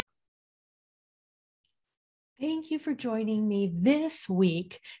Thank you for joining me this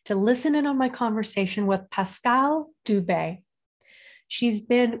week to listen in on my conversation with Pascale Dubé. She's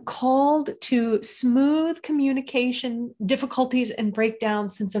been called to smooth communication difficulties and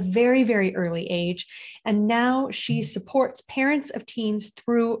breakdowns since a very, very early age. And now she supports parents of teens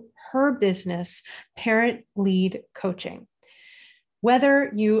through her business, Parent Lead Coaching.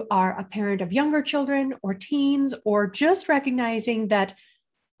 Whether you are a parent of younger children or teens, or just recognizing that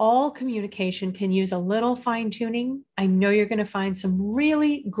all communication can use a little fine tuning, I know you're going to find some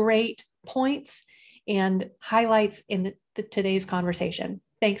really great points and highlights in today's conversation.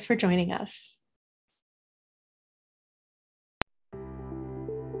 Thanks for joining us.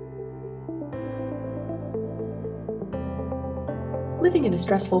 Living in a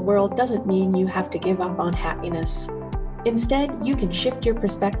stressful world doesn't mean you have to give up on happiness. Instead, you can shift your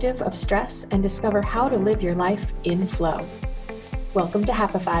perspective of stress and discover how to live your life in flow. Welcome to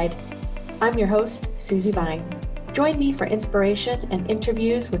Happified. I'm your host, Susie Vine. Join me for inspiration and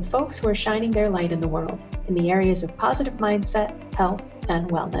interviews with folks who are shining their light in the world in the areas of positive mindset, health, and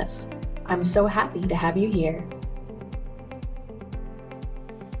wellness. I'm so happy to have you here.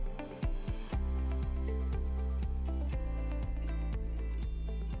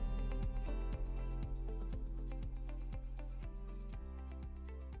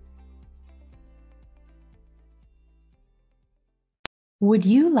 Would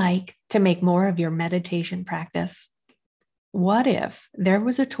you like to make more of your meditation practice? What if there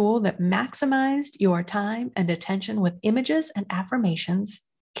was a tool that maximized your time and attention with images and affirmations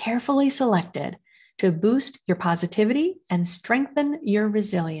carefully selected to boost your positivity and strengthen your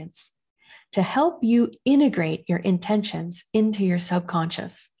resilience, to help you integrate your intentions into your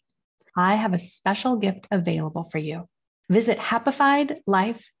subconscious? I have a special gift available for you. Visit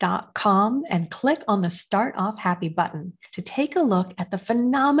happifiedlife.com and click on the Start Off Happy button to take a look at the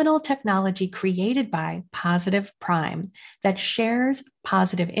phenomenal technology created by Positive Prime that shares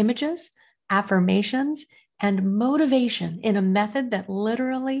positive images, affirmations, and motivation in a method that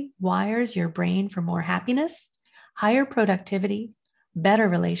literally wires your brain for more happiness, higher productivity, better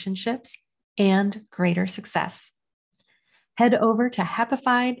relationships, and greater success. Head over to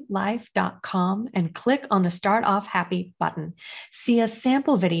happifiedlife.com and click on the Start Off Happy button. See a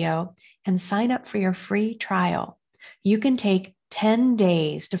sample video and sign up for your free trial. You can take 10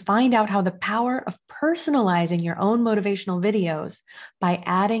 days to find out how the power of personalizing your own motivational videos by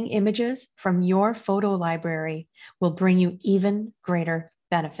adding images from your photo library will bring you even greater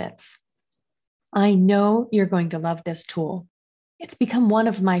benefits. I know you're going to love this tool. It's become one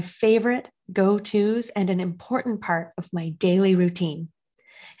of my favorite go-tos and an important part of my daily routine.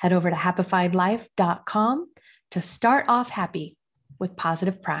 Head over to happifiedlife.com to start off happy with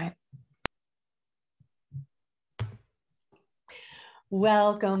Positive Prime.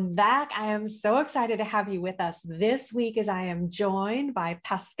 Welcome back. I am so excited to have you with us this week as I am joined by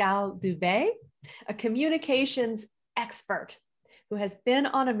Pascale Dubé, a communications expert who has been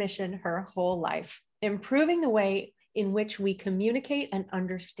on a mission her whole life, improving the way in which we communicate and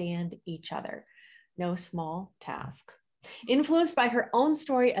understand each other. No small task. Influenced by her own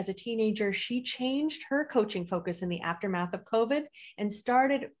story as a teenager, she changed her coaching focus in the aftermath of COVID and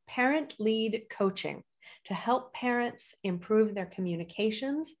started Parent Lead Coaching to help parents improve their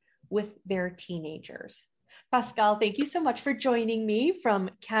communications with their teenagers. Pascale, thank you so much for joining me from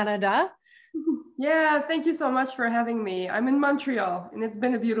Canada. Yeah, thank you so much for having me. I'm in Montreal and it's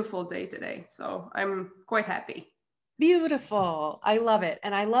been a beautiful day today, so I'm quite happy. Beautiful. I love it.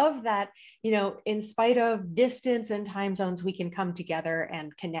 And I love that, in spite of distance and time zones, we can come together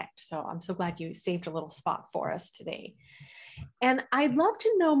and connect. So I'm so glad you saved a little spot for us today. And I'd love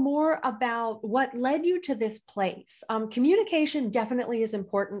to know more about what led you to this place. Communication definitely is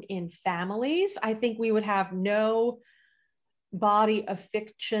important in families. I think we would have no body of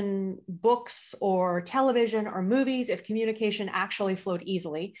fiction, books or television or movies if communication actually flowed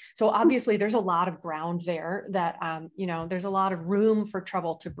easily. So obviously there's a lot of ground there that, there's a lot of room for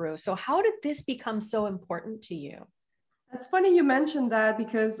trouble to brew. So how did this become so important to you? That's funny you mentioned that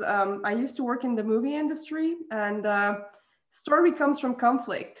because I used to work in the movie industry, and story comes from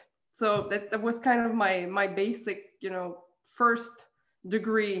conflict. So that was kind of my basic, first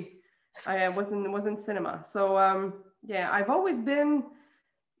degree. I was in cinema. So yeah, I've always been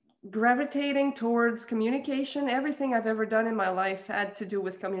gravitating towards communication. Everything I've ever done in my life had to do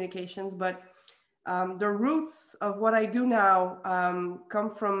with communications, but the roots of what I do now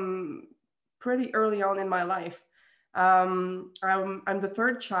come from pretty early on in my life. I'm the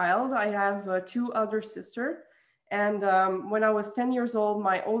third child. I have two other sisters. And when I was 10 years old,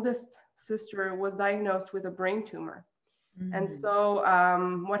 my oldest sister was diagnosed with a brain tumor. And Mm.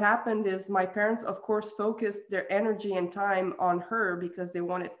 so what happened is my parents, of course, focused their energy and time on her because they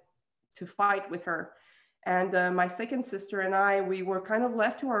wanted to fight with her. And my second sister and I, we were kind of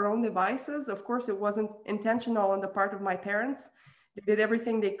left to our own devices. Of course, it wasn't intentional on the part of my parents. They did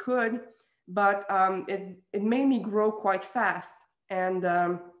everything they could, but it made me grow quite fast.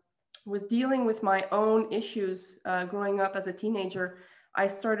 And with dealing with my own issues growing up as a teenager, I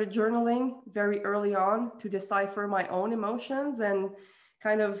started journaling very early on to decipher my own emotions and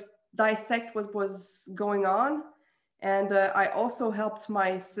kind of dissect what was going on. And I also helped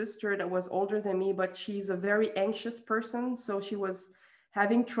my sister that was older than me, but she's a very anxious person. So she was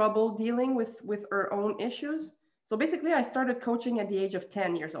having trouble dealing with her own issues. So basically, I started coaching at the age of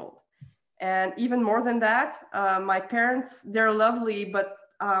 10 years old. And even more than that, my parents, they're lovely, but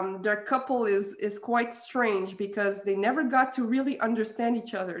their couple is quite strange because they never got to really understand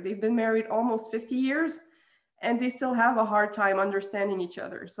each other. They've been married almost 50 years and they still have a hard time understanding each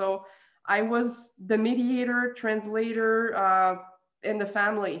other. So I was the mediator, translator in the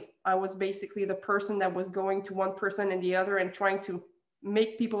family. I was basically the person that was going to one person and the other and trying to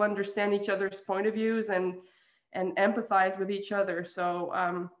make people understand each other's point of views and empathize with each other.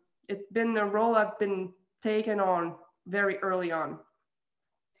 So it's been a role I've been taken on very early on.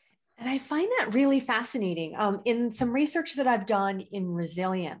 And I find that really fascinating. In some research that I've done in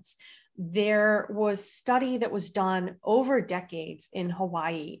resilience, there was study that was done over decades in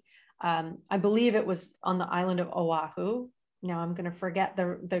Hawaii. I believe it was on the island of Oahu. Now I'm going to forget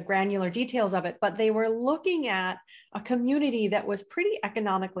the granular details of it, but they were looking at a community that was pretty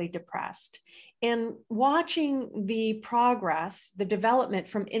economically depressed and watching the progress, the development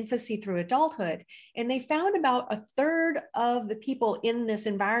from infancy through adulthood. And they found about a third of the people in this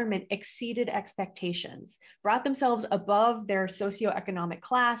environment exceeded expectations, brought themselves above their socioeconomic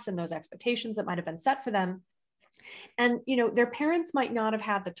class and those expectations that might have been set for them. And their parents might not have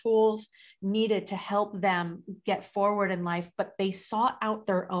had the tools needed to help them get forward in life, but they sought out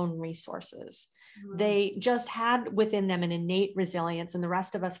their own resources. They just had within them an innate resilience, and the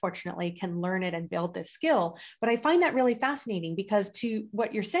rest of us, fortunately, can learn it and build this skill. But I find that really fascinating because, to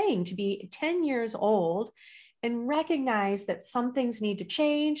what you're saying, to be 10 years old and recognize that some things need to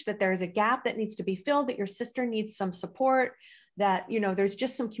change, that there's a gap that needs to be filled, that your sister needs some support, that there's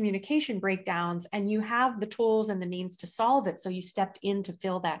just some communication breakdowns, and you have the tools and the means to solve it. So you stepped in to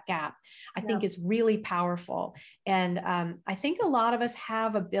fill that gap, I think is really powerful. And I think a lot of us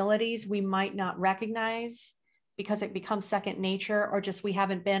have abilities we might not recognize because it becomes second nature, or just we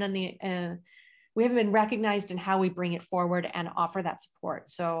haven't been recognized in how we bring it forward and offer that support.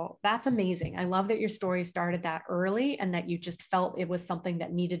 So that's amazing. I love that your story started that early and that you just felt it was something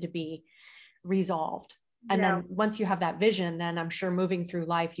that needed to be resolved. And then once you have that vision, then I'm sure moving through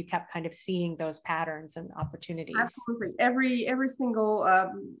life, you kept kind of seeing those patterns and opportunities. Absolutely. Every single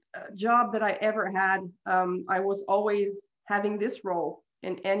job that I ever had, I was always having this role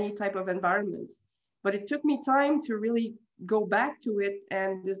in any type of environment. But it took me time to really go back to it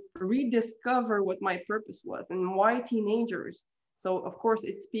and just rediscover what my purpose was and why teenagers. So of course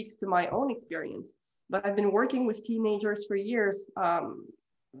it speaks to my own experience, but I've been working with teenagers for years,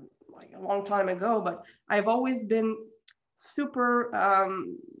 like a long time ago, but I've always been super,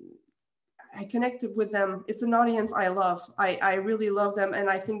 I connected with them. It's an audience I love. I really love them. And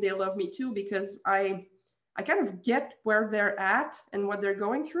I think they love me too, because I kind of get where they're at and what they're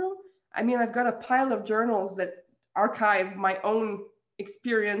going through. I mean, I've got a pile of journals that archive my own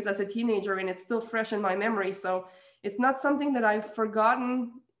experience as a teenager, and it's still fresh in my memory. So it's not something that I've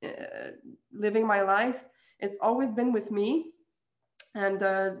forgotten living my life. It's always been with me. And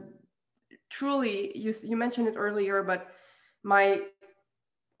truly, you mentioned it earlier, but my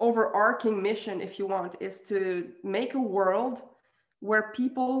overarching mission, if you want, is to make a world where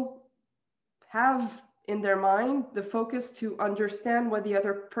people have in their mind the focus to understand what the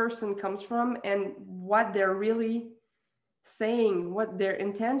other person comes from and what they're really saying, what their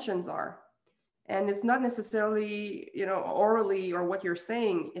intentions are. And it's not necessarily, orally or what you're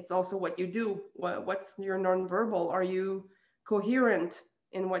saying. It's also what you do. What's your nonverbal? Are you coherent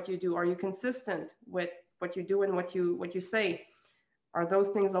in what you do? Are you consistent with what you do and what you say? Are those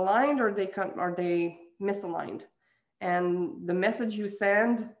things aligned, or are they misaligned? And the message you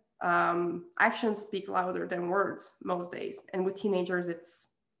send, actions speak louder than words most days. And with teenagers, it's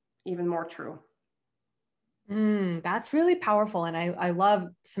even more true. That's really powerful. And I love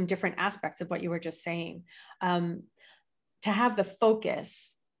some different aspects of what you were just saying. To have the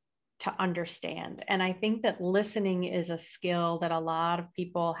focus to understand. And I think that listening is a skill that a lot of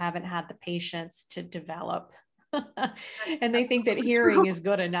people haven't had the patience to develop. And they think that hearing is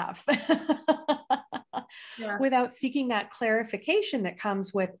good enough. Yeah. without seeking that clarification that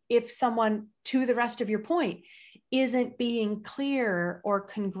comes with if someone, to the rest of your point, isn't being clear or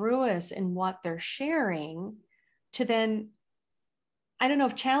congruous in what they're sharing, to then, I don't know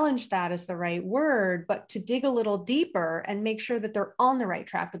if challenge that is the right word, but to dig a little deeper and make sure that they're on the right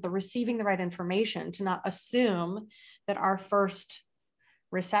track, that they're receiving the right information, to not assume that our first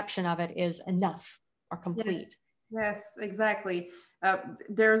reception of it is enough or complete. Yes, exactly.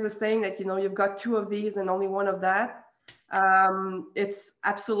 There's a saying that, you've got two of these and only one of that. It's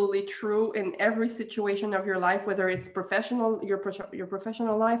absolutely true in every situation of your life, whether it's your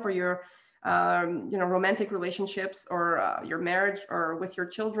professional life, or your romantic relationships, or your marriage, or with your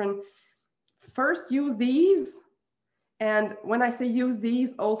children. First, use these. And when I say use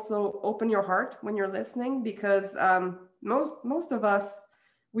these, also open your heart when you're listening, because most of us,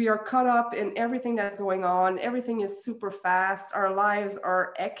 we are caught up in everything that's going on. Everything is super fast. Our lives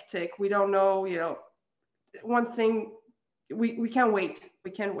are hectic. We don't know, one thing, we can't wait.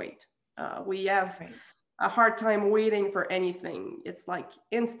 We can't wait. We have a hard time waiting for anything. It's like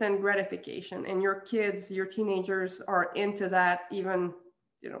instant gratification. And your kids, your teenagers are into that, even,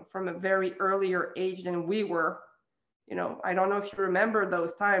 from a very earlier age than we were. I don't know if you remember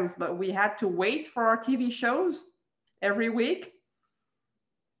those times, but we had to wait for our TV shows every week.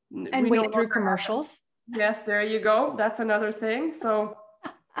 And wait through commercials. Yes, there you go. That's another thing. So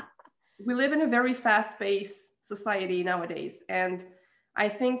we live in a very fast-paced society nowadays. And I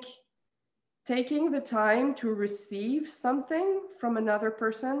think taking the time to receive something from another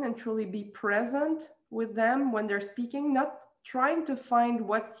person and truly be present with them when they're speaking, not trying to find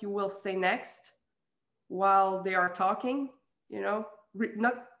what you will say next while they are talking,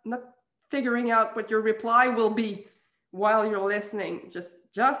 not figuring out what your reply will be while you're listening. Just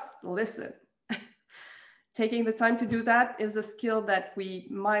listen. Taking the time to do that is a skill that we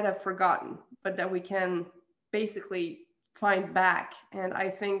might have forgotten, but that we can basically find back. And I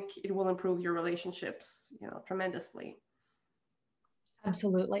think it will improve your relationships, tremendously.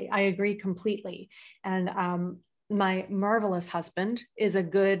 Absolutely. I agree completely. And my marvelous husband is a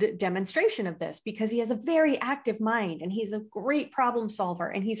good demonstration of this, because he has a very active mind and he's a great problem solver,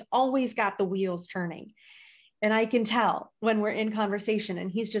 and he's always got the wheels turning. And I can tell when we're in conversation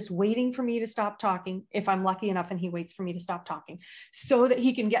and he's just waiting for me to stop talking, if I'm lucky enough and he waits for me to stop talking, so that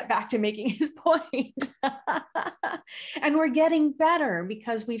he can get back to making his point. And we're getting better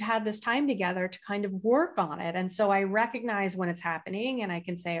because we've had this time together to kind of work on it. And so I recognize when it's happening, and I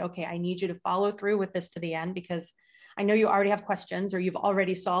can say, okay, I need you to follow through with this to the end, because I know you already have questions or you've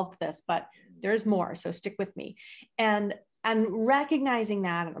already solved this, but there's more. So stick with me. And recognizing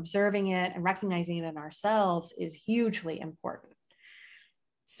that and observing it and recognizing it in ourselves is hugely important.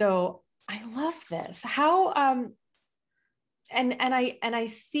 So I love this. How, and I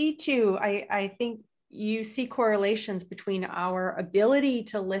see too, I think you see correlations between our ability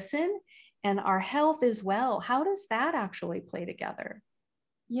to listen and our health as well. How does that actually play together?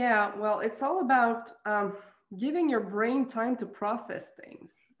 Yeah, well, it's all about giving your brain time to process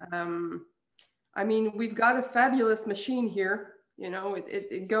things. I mean, we've got a fabulous machine here.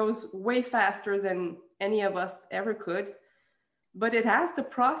 It goes way faster than any of us ever could, but it has to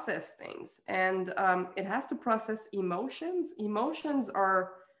process things, and it has to process emotions. Emotions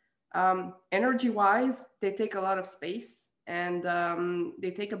are energy-wise, they take a lot of space, and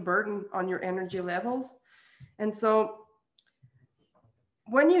they take a burden on your energy levels. And so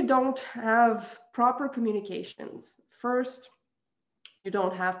when you don't have proper communications, first, you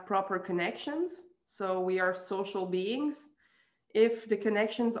don't have proper connections. So we are social beings. If the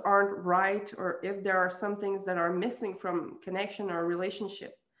connections aren't right, or if there are some things that are missing from connection or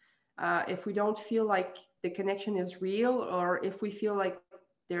relationship, if we don't feel like the connection is real, or if we feel like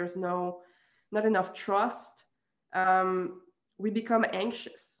there's not enough trust, we become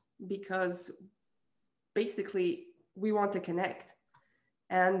anxious, because basically we want to connect.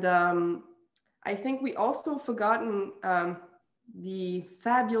 And I think we also forgotten the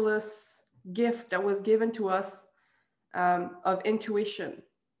fabulous gift that was given to us of intuition.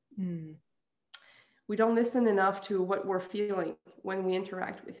 Mm. We don't listen enough to what we're feeling when we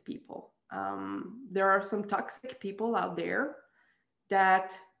interact with people. There are some toxic people out there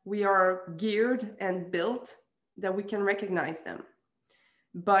that we are geared and built that we can recognize them.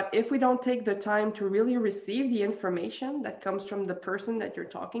 But if we don't take the time to really receive the information that comes from the person that you're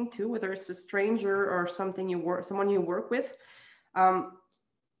talking to, whether it's a stranger or someone you work with,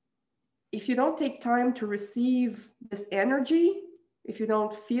 if you don't take time to receive this energy, if you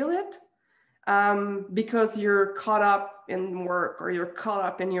don't feel it, because you're caught up in work or you're caught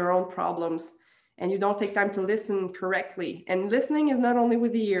up in your own problems, and you don't take time to listen correctly. And listening is not only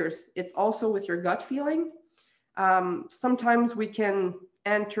with the ears, it's also with your gut feeling. Sometimes we can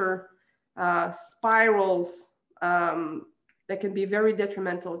enter spirals that can be very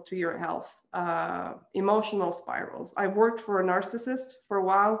detrimental to your health, emotional spirals. I worked for a narcissist for a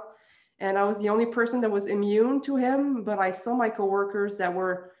while, and I was the only person that was immune to him, but I saw my coworkers that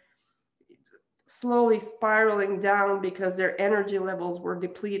were slowly spiraling down because their energy levels were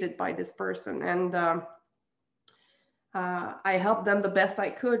depleted by this person. And I helped them the best I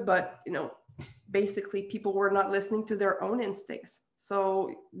could, but basically people were not listening to their own instincts.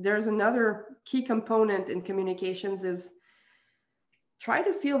 So there's another key component in communications is try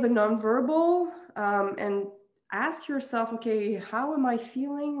to feel the nonverbal, and ask yourself, okay, how am I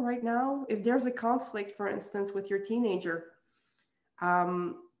feeling right now? If there's a conflict, for instance, with your teenager,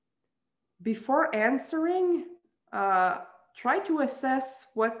 before answering, try to assess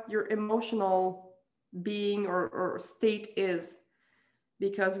what your emotional being or state is.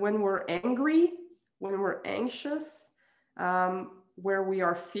 Because when we're angry, when we're anxious, where we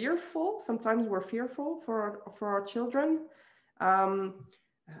are fearful, sometimes we're fearful for our children.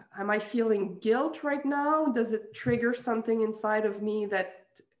 Am I feeling guilt right now? Does it trigger something inside of me that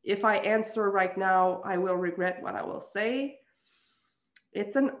if I answer right now, I will regret what I will say?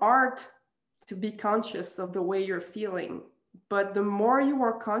 It's an art to be conscious of the way you're feeling. But the more you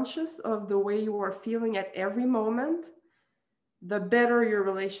are conscious of the way you are feeling at every moment, the better your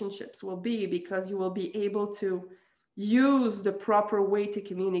relationships will be, because you will be able to use the proper way to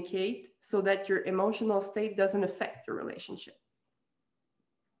communicate so that your emotional state doesn't affect your relationship.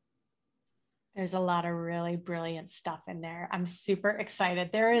 There's a lot of really brilliant stuff in there. I'm super excited.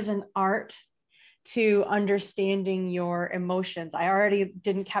 There is an art to understanding your emotions. I already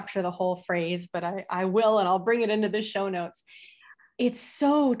didn't capture the whole phrase, but I will, and I'll bring it into the show notes. It's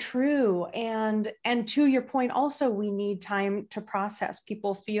so true. And to your point, also, we need time to process.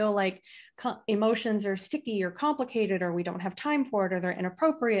 People feel like emotions are sticky or complicated, or we don't have time for it, or they're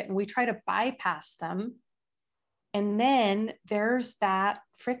inappropriate, and we try to bypass them. And then there's that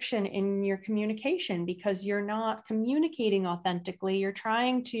friction in your communication because you're not communicating authentically. You're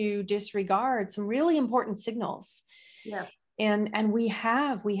trying to disregard some really important signals. Yeah. And we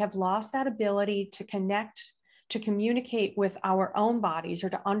have lost that ability to connect, to communicate with our own bodies, or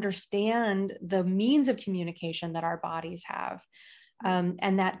to understand the means of communication that our bodies have.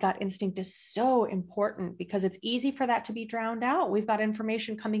 And that gut instinct is so important because it's easy for that to be drowned out. We've got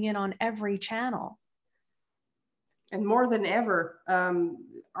information coming in on every channel. And more than ever,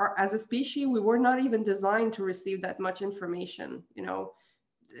 as a species, we were not even designed to receive that much information.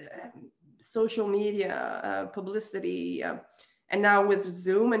 Social media, publicity, and now with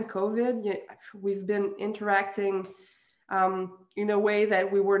Zoom and COVID, we've been interacting in a way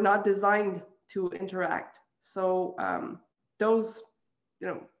that we were not designed to interact. So those,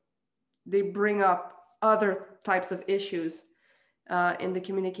 they bring up other types of issues in the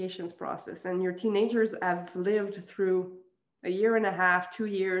communications process. And your teenagers have lived through a year and a half, 2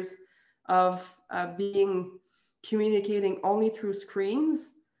 years of communicating only through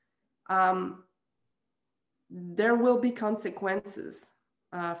screens. There will be consequences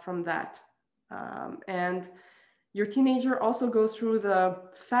from that. And your teenager also goes through the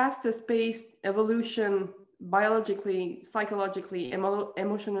fastest paced evolution biologically, psychologically,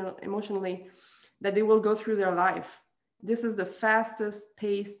 emotionally, that they will go through their life. This is the fastest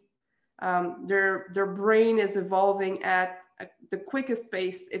pace. Their brain is evolving at the quickest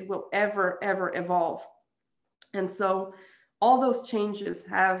pace it will ever evolve. And so all those changes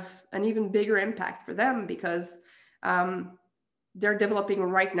have an even bigger impact for them because they're developing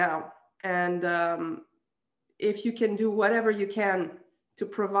right now. And if you can do whatever you can to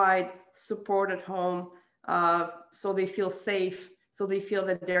provide support at home, so they feel safe, so they feel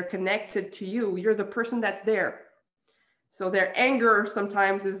that they're connected to you, you're the person that's there. So their anger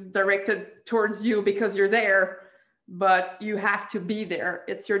sometimes is directed towards you because you're there, but you have to be there.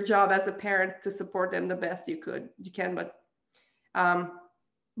 It's your job as a parent to support them the best you can, but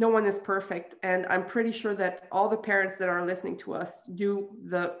no one is perfect. And I'm pretty sure that all the parents that are listening to us do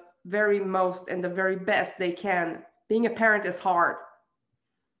the very most and the very best they can. Being a parent is hard.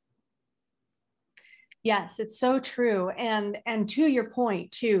 Yes, it's so true. And to your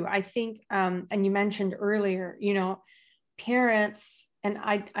point too, I think, and you mentioned earlier, parents, and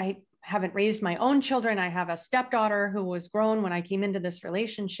I haven't raised my own children. I have a stepdaughter who was grown when I came into this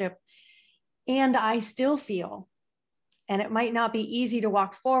relationship, and I still feel, and it might not be easy to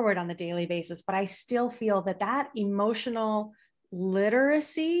walk forward on the daily basis, but I still feel that emotional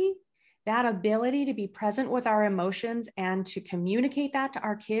literacy that ability to be present with our emotions and to communicate that to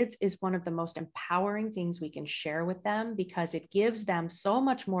our kids is one of the most empowering things we can share with them, because it gives them so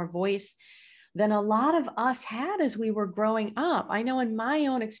much more voice than a lot of us had as we were growing up. I know in my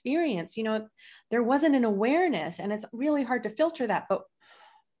own experience, there wasn't an awareness, and it's really hard to filter that. But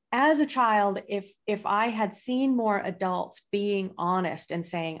as a child, if I had seen more adults being honest and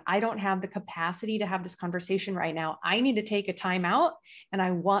saying, I don't have the capacity to have this conversation right now, I need to take a time out and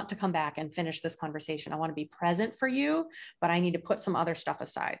I want to come back and finish this conversation. I want to be present for you, but I need to put some other stuff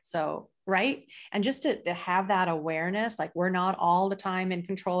aside. So, right. And just to have that awareness, like we're not all the time in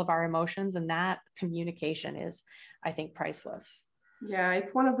control of our emotions, and that communication is, I think, priceless. Yeah, I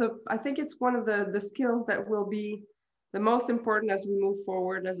think it's one of the skills that will be the most important as we move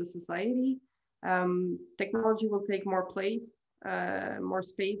forward as a society. Technology will take more place, more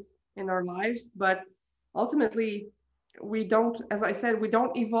space in our lives, but ultimately we don't, as I said, we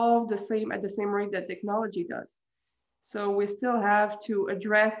don't evolve at the same rate that technology does. So we still have to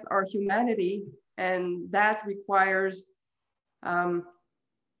address our humanity, and that requires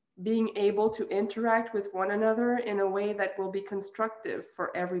being able to interact with one another in a way that will be constructive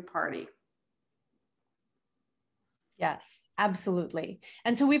for every party. Yes, absolutely.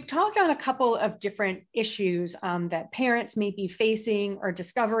 And so we've talked on a couple of different issues that parents may be facing or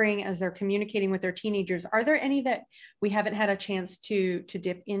discovering as they're communicating with their teenagers. Are there any that we haven't had a chance to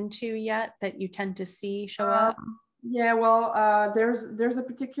dip into yet that you tend to see show up? Yeah, well, there's a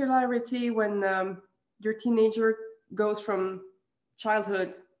particularity when your teenager goes from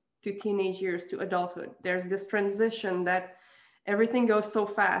childhood to teenage years to adulthood. There's this transition that everything goes so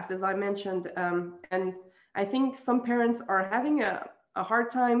fast, as I mentioned, and I think some parents are having a hard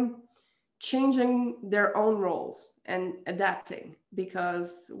time changing their own roles and adapting,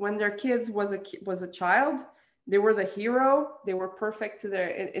 because when their kids was a child, they were the hero, they were perfect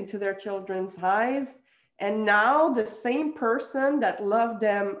into their children's eyes, and now the same person that loved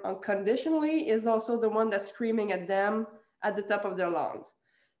them unconditionally is also the one that's screaming at them at the top of their lungs.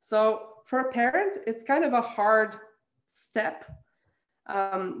 So for a parent, it's kind of a hard step.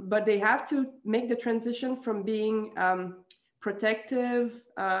 But they have to make the transition from being protective,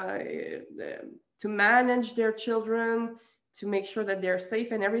 to manage their children, to make sure that they're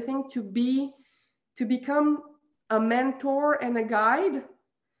safe and everything, to become a mentor and a guide,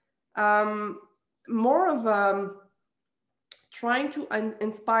 more of trying to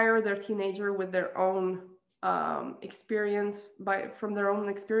inspire their teenager with their own experience, from their own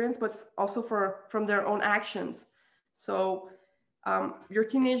experience, but also from their own actions. So your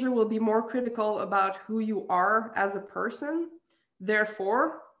teenager will be more critical about who you are as a person.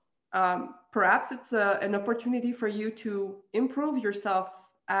 Therefore, perhaps it's an opportunity for you to improve yourself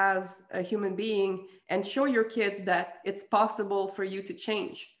as a human being and show your kids that it's possible for you to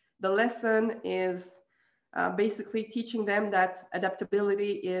change. The lesson is basically teaching them that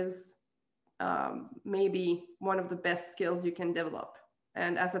adaptability is maybe one of the best skills you can develop.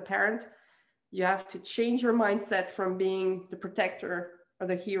 And as a parent, you have to change your mindset from being the protector or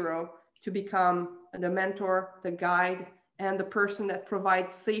the hero to become the mentor, the guide, and the person that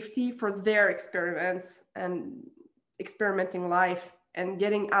provides safety for their experiments and experimenting life and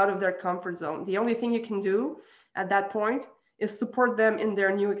getting out of their comfort zone. The only thing you can do at that point is support them in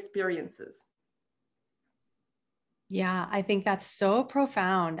their new experiences. Yeah, I think that's so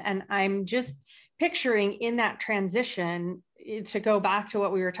profound. And I'm just picturing in that transition, to go back to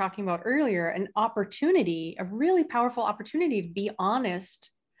what we were talking about earlier, an opportunity, a really powerful opportunity to be honest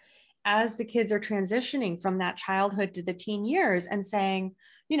as the kids are transitioning from that childhood to the teen years and saying,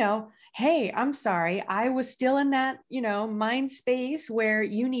 hey, I'm sorry, I was still in that, mind space where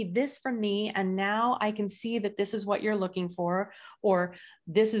you need this from me. And now I can see that this is what you're looking for, or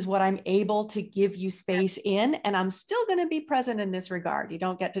this is what I'm able to give you space in. And I'm still going to be present in this regard. You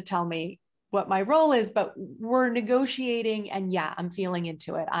don't get to tell me what my role is, but we're negotiating, and yeah, I'm feeling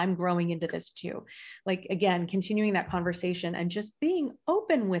into it. I'm growing into this too. Like, again, continuing that conversation and just being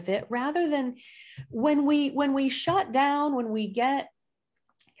open with it, rather than when we shut down, when we get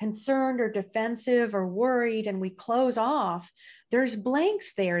concerned or defensive or worried and we close off, there's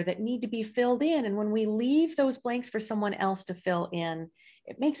blanks there that need to be filled in. And when we leave those blanks for someone else to fill in,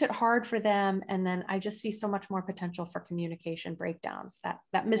 it makes it hard for them. And then I just see so much more potential for communication breakdowns,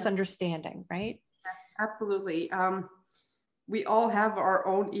 that misunderstanding, right? Absolutely. We all have our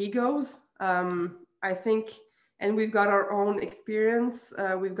own egos, I think, and we've got our own experience.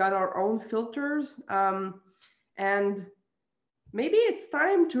 We've got our own filters. And maybe it's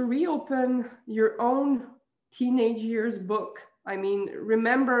time to reopen your own teenage years book. I mean,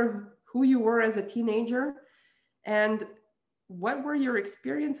 remember who you were as a teenager and what were your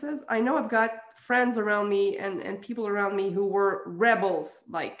experiences? I know I've got friends around me and people around me who were rebels,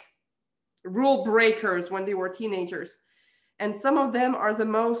 like rule breakers when they were teenagers. And some of them are the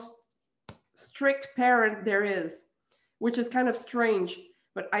most strict parent there is, which is kind of strange.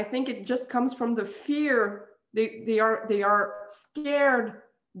 But I think it just comes from the fear. They are scared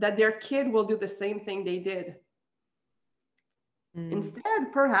that their kid will do the same thing they did.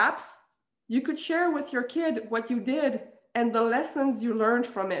 Instead, perhaps you could share with your kid what you did, and the lessons you learned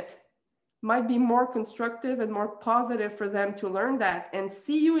from it might be more constructive and more positive for them to learn that and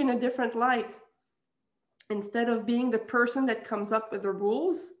see you in a different light. Instead of being the person that comes up with the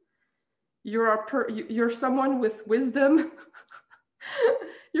rules, you're someone with wisdom.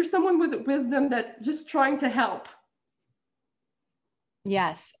 You're someone with wisdom that just trying to help.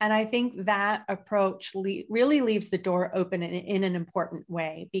 Yes. And I think that approach really leaves the door open in an important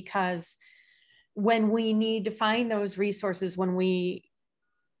way, because when we need to find those resources, when we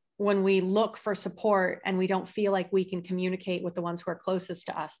look for support and we don't feel like we can communicate with the ones who are closest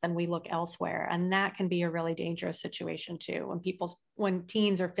to us, then we look elsewhere. And that can be a really dangerous situation too, when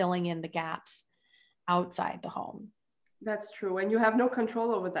teens are filling in the gaps outside the home. That's true. And you have no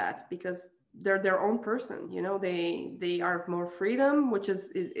control over that because they're their own person. You know, they are more freedom, which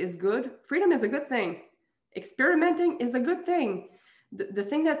is good. Freedom is a good thing. Experimenting is a good thing. The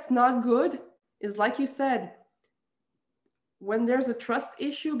thing that's not good is, like you said, when there's a trust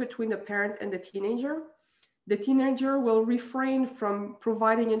issue between the parent and the teenager will refrain from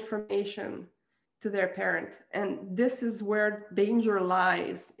providing information to their parent. And this is where danger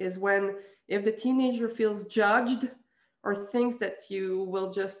lies, is when, if the teenager feels judged or thinks that you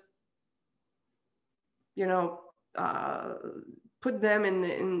will just, put them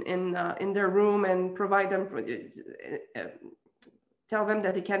in their room and provide them, tell them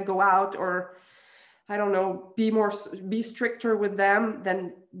that they can't go out, or I don't know, be stricter with them,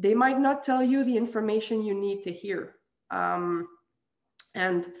 then they might not tell you the information you need to hear.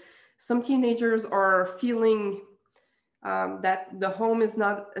 And some teenagers are feeling that the home is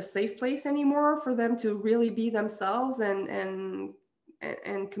not a safe place anymore for them to really be themselves and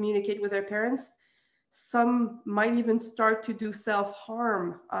communicate with their parents. Some might even start to do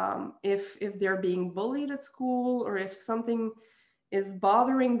self-harm if they're being bullied at school, or if something is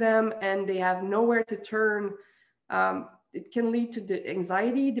bothering them and they have nowhere to turn. It can lead to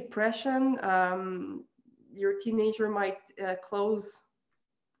anxiety, depression. Your teenager might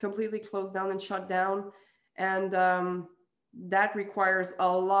completely close down and shut down. And that requires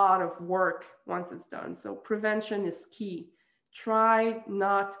a lot of work once it's done. So prevention is key. Try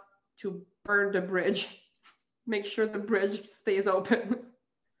not to burn the bridge. Make sure the bridge stays open.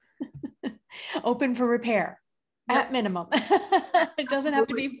 Open for repair. At minimum. It doesn't have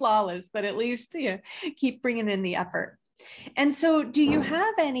to be flawless, but at least keep bringing in the effort. And so do you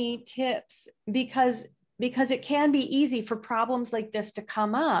have any tips, because it can be easy for problems like this to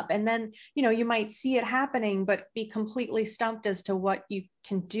come up, and then you might see it happening but be completely stumped as to what you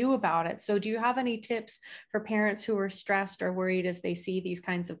can do about it. So do you have any tips for parents who are stressed or worried as they see these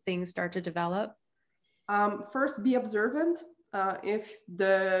kinds of things start to develop? First, be observant. If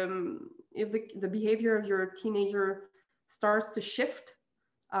the behavior of your teenager starts to shift,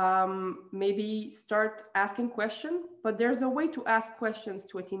 maybe start asking questions. But there's a way to ask questions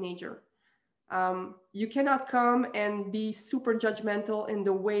to a teenager. You cannot come and be super judgmental in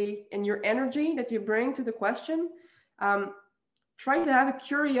the way and your energy that you bring to the question. Try to have a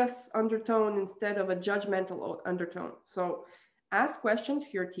curious undertone instead of a judgmental undertone. So ask questions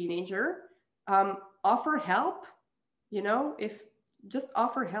to your teenager. Offer help. Just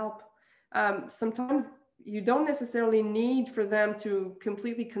offer help. Sometimes you don't necessarily need for them to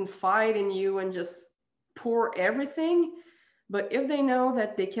completely confide in you and just pour everything. But if they know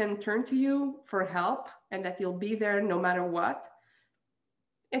that they can turn to you for help and that you'll be there no matter what,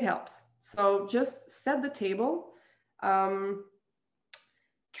 it helps. So just set the table. Try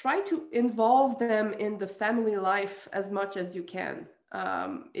to involve them in the family life as much as you can.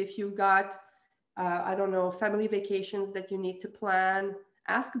 If you've got, family vacations that you need to plan,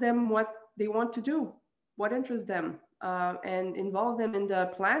 ask them what they want to do, what interests them, and involve them in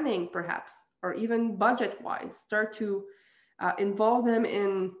the planning perhaps, or even budget-wise. Start to involve them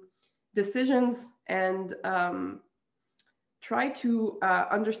in decisions and try to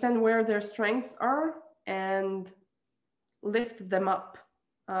understand where their strengths are and lift them up,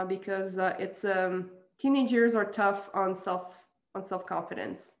 because teenage years are tough on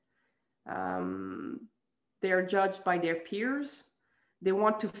self-confidence. They are judged by their peers. They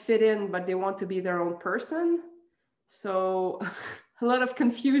want to fit in, but they want to be their own person. So a lot of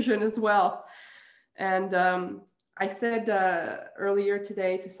confusion as well. And I said earlier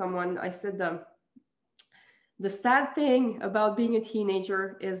today to someone, I said, the sad thing about being a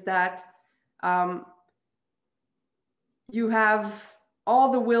teenager is that you have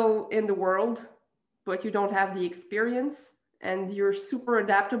all the will in the world, but you don't have the experience, and you're super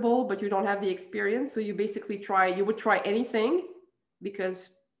adaptable, but you don't have the experience. So you basically you would try anything because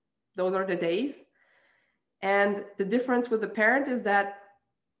those are the days. And the difference with the parent is that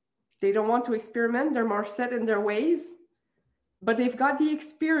they don't want to experiment. They're more set in their ways, but they've got the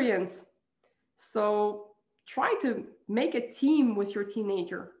experience. So try to make a team with your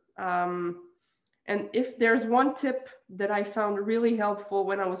teenager. And if there's one tip that I found really helpful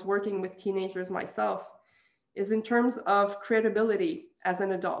when I was working with teenagers myself, is in terms of credibility as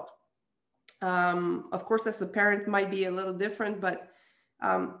an adult. Of course, as a parent might be a little different, but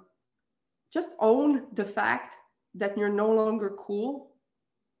just own the fact that you're no longer cool.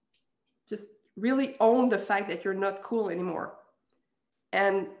 Just really own the fact that you're not cool anymore.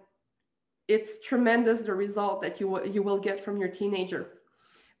 And it's tremendous, the result that you will get from your teenager,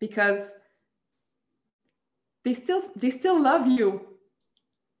 because they still love you,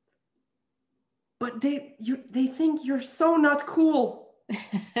 but they think you're so not cool.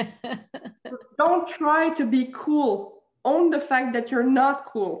 Don't try to be cool. Own the fact that you're not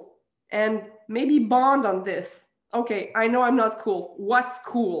cool, and maybe bond on this. Okay, I know I'm not cool. What's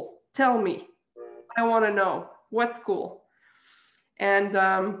cool? Tell me. I want to know what's cool. And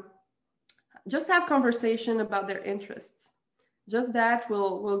just have conversation about their interests. Just that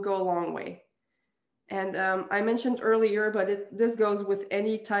will go a long way. And I mentioned earlier, but this goes with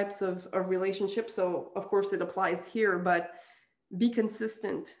any types of relationship. So of course it applies here, but be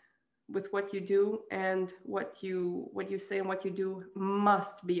consistent with what you do, and what you say and what you do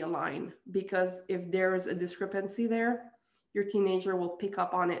must be aligned, because if there's a discrepancy there, your teenager will pick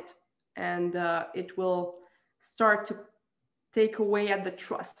up on it, and it will start to take away at the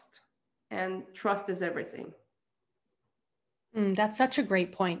trust, and trust is everything. That's such a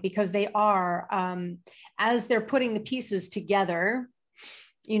great point, because they are, as they're putting the pieces together,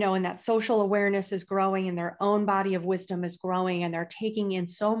 and that social awareness is growing, and their own body of wisdom is growing, and they're taking in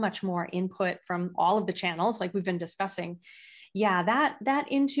so much more input from all of the channels, like we've been discussing. Yeah, that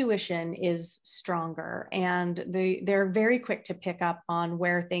intuition is stronger, and they're very quick to pick up on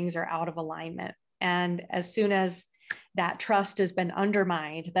where things are out of alignment. And as soon as that trust has been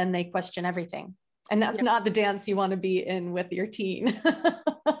undermined, then they question everything. And that's not the dance you want to be in with your teen.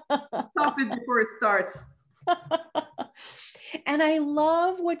 Stop it before it starts. And I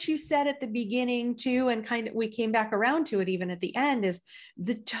love what you said at the beginning too, and kind of we came back around to it even at the end, is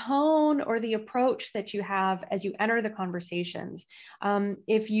the tone or the approach that you have as you enter the conversations.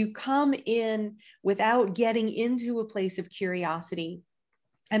 If you come in without getting into a place of curiosity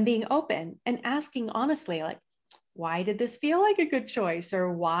and being open and asking honestly, like, why did this feel like a good choice?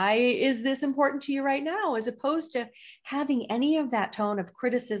 Or why is this important to you right now? As opposed to having any of that tone of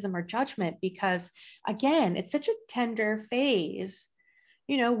criticism or judgment, because again, it's such a tender phase.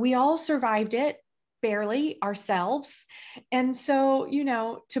 We all survived it barely ourselves. And so,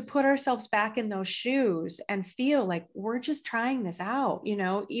 to put ourselves back in those shoes and feel like we're just trying this out,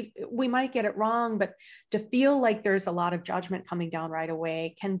 we might get it wrong, but to feel like there's a lot of judgment coming down right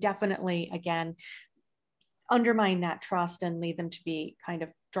away can definitely, again, undermine that trust and lead them to be kind of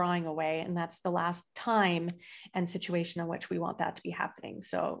drawing away. And that's the last time and situation in which we want that to be happening.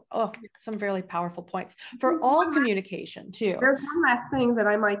 So, some really powerful points for all communication too. There's one last thing that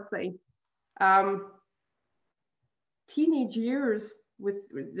I might say. Teenage years, with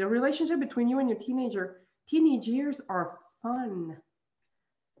the relationship between you and your teenage years are fun.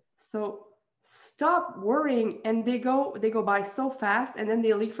 So stop worrying, and they go by so fast, and then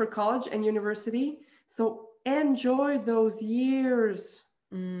they leave for college and university. So enjoy those years.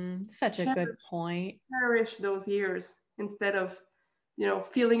 Such a good point. Cherish those years instead of,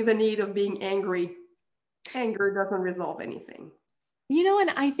 feeling the need of being angry. Anger doesn't resolve anything. And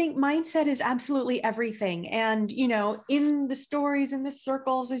I think mindset is absolutely everything. And, in the stories, in the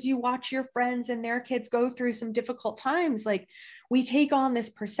circles, as you watch your friends and their kids go through some difficult times, like we take on this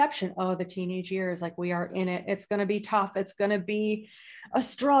perception, the teenage years, like we are in it. It's going to be tough. It's going to be a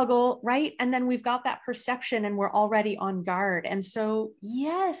struggle, right? And then we've got that perception and we're already on guard. And so,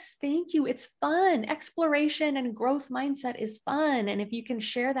 yes, thank you. It's fun. Exploration and growth mindset is fun. And if you can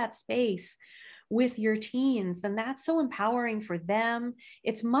share that space with your teens, then that's so empowering for them.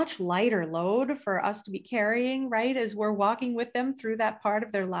 It's much lighter load for us to be carrying, right? As we're walking with them through that part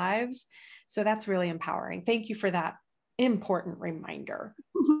of their lives. So that's really empowering. Thank you for that important reminder.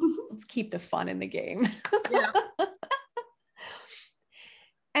 Let's keep the fun in the game. Yeah.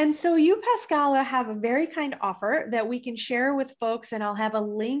 And so you, Pascale, have a very kind offer that we can share with folks, and I'll have a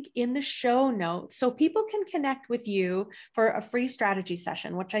link in the show notes so people can connect with you for a free strategy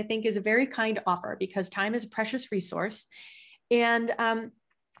session, which I think is a very kind offer because time is a precious resource. And,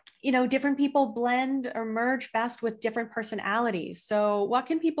 different people blend or merge best with different personalities. So what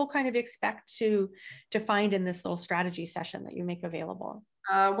can people kind of expect to find in this little strategy session that you make available?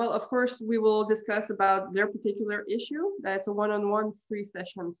 Well, of course, we will discuss about their particular issue. That's a one-on-one free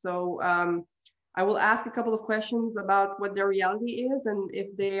session. So I will ask a couple of questions about what their reality is, and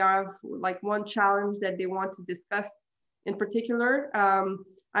if they have like one challenge that they want to discuss in particular.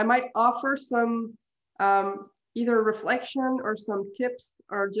 I might offer some either reflection or some tips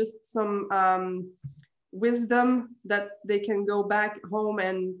or just some wisdom that they can go back home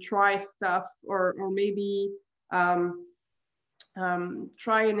and try stuff, or maybe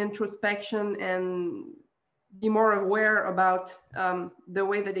try an introspection and be more aware about the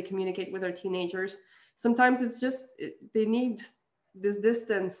way that they communicate with their teenagers. Sometimes it's just they need this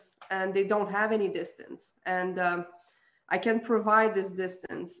distance and they don't have any distance, and I can provide this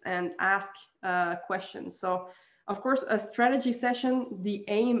distance and ask questions. So of course, a strategy session, the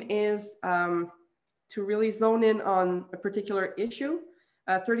aim is to really zone in on a particular issue.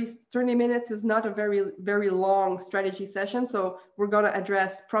 30 minutes is not a very long strategy session. So we're going to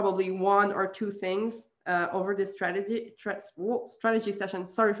address probably one or two things over this strategy session.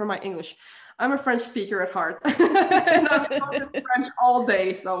 Sorry for my English. I'm a French speaker at heart and I've spoken French all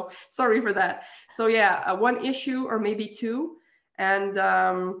day. So sorry for that. So yeah, one issue or maybe two. And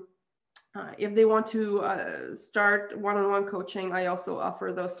if they want to start one-on-one coaching, I also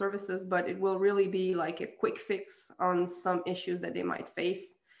offer those services, but it will really be like a quick fix on some issues that they might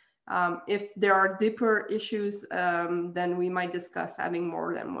face. If there are deeper issues, then we might discuss having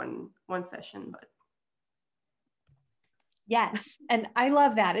more than one session. But yes. And I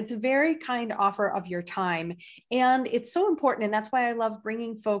love that. It's a very kind offer of your time. And it's so important. And that's why I love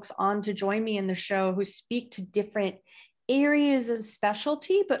bringing folks on to join me in the show who speak to different areas of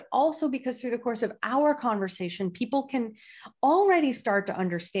specialty, but also because through the course of our conversation, people can already start to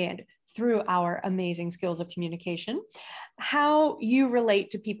understand through our amazing skills of communication, how you relate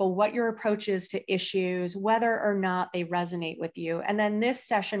to people, what your approach is to issues, whether or not they resonate with you. And then this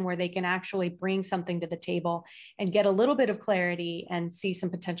session where they can actually bring something to the table and get a little bit of clarity and see some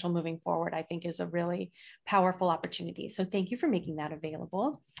potential moving forward, I think is a really powerful opportunity. So thank you for making that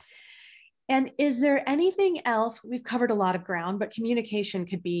available. And is there anything else? We've covered a lot of ground, but communication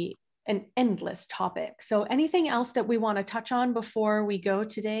could be an endless topic. So anything else that we want to touch on before we go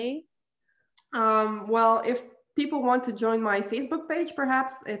today? Well, if people want to join my Facebook page,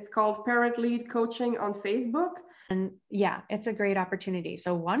 perhaps it's called Parent Lead Coaching on Facebook. And yeah, it's a great opportunity.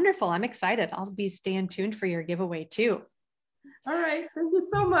 So wonderful. I'm excited. I'll be staying tuned for your giveaway too. All right. Thank you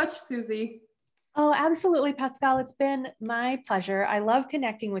so much, Susie. Oh, absolutely, Pascale. It's been my pleasure. I love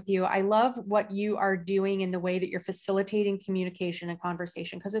connecting with you. I love what you are doing in the way that you're facilitating communication and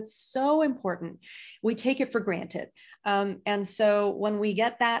conversation, because it's so important. We take it for granted. And so when we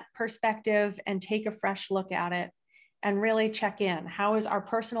get that perspective and take a fresh look at it and really check in, how is our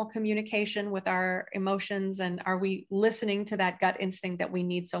personal communication with our emotions? And are we listening to that gut instinct that we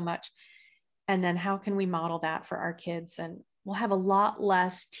need so much? And then how can we model that for our kids? And we'll have a lot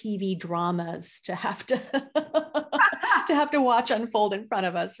less TV dramas to have to to have to watch unfold in front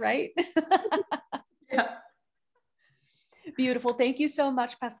of us, right? Yeah. Beautiful. Thank you so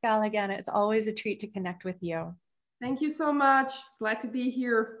much, Pascale. Again, it's always a treat to connect with you. Thank you so much. Glad to be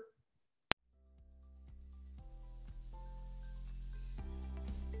here.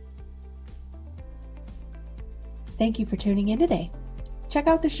 Thank you for tuning in today. Check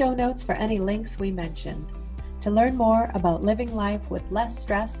out the show notes for any links we mentioned. To learn more about living life with less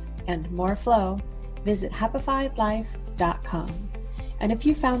stress and more flow, visit happifiedlife.com. And if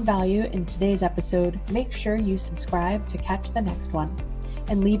you found value in today's episode, make sure you subscribe to catch the next one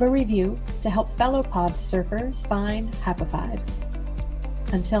and leave a review to help fellow pod surfers find Happified.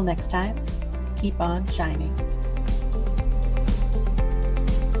 Until next time, keep on shining.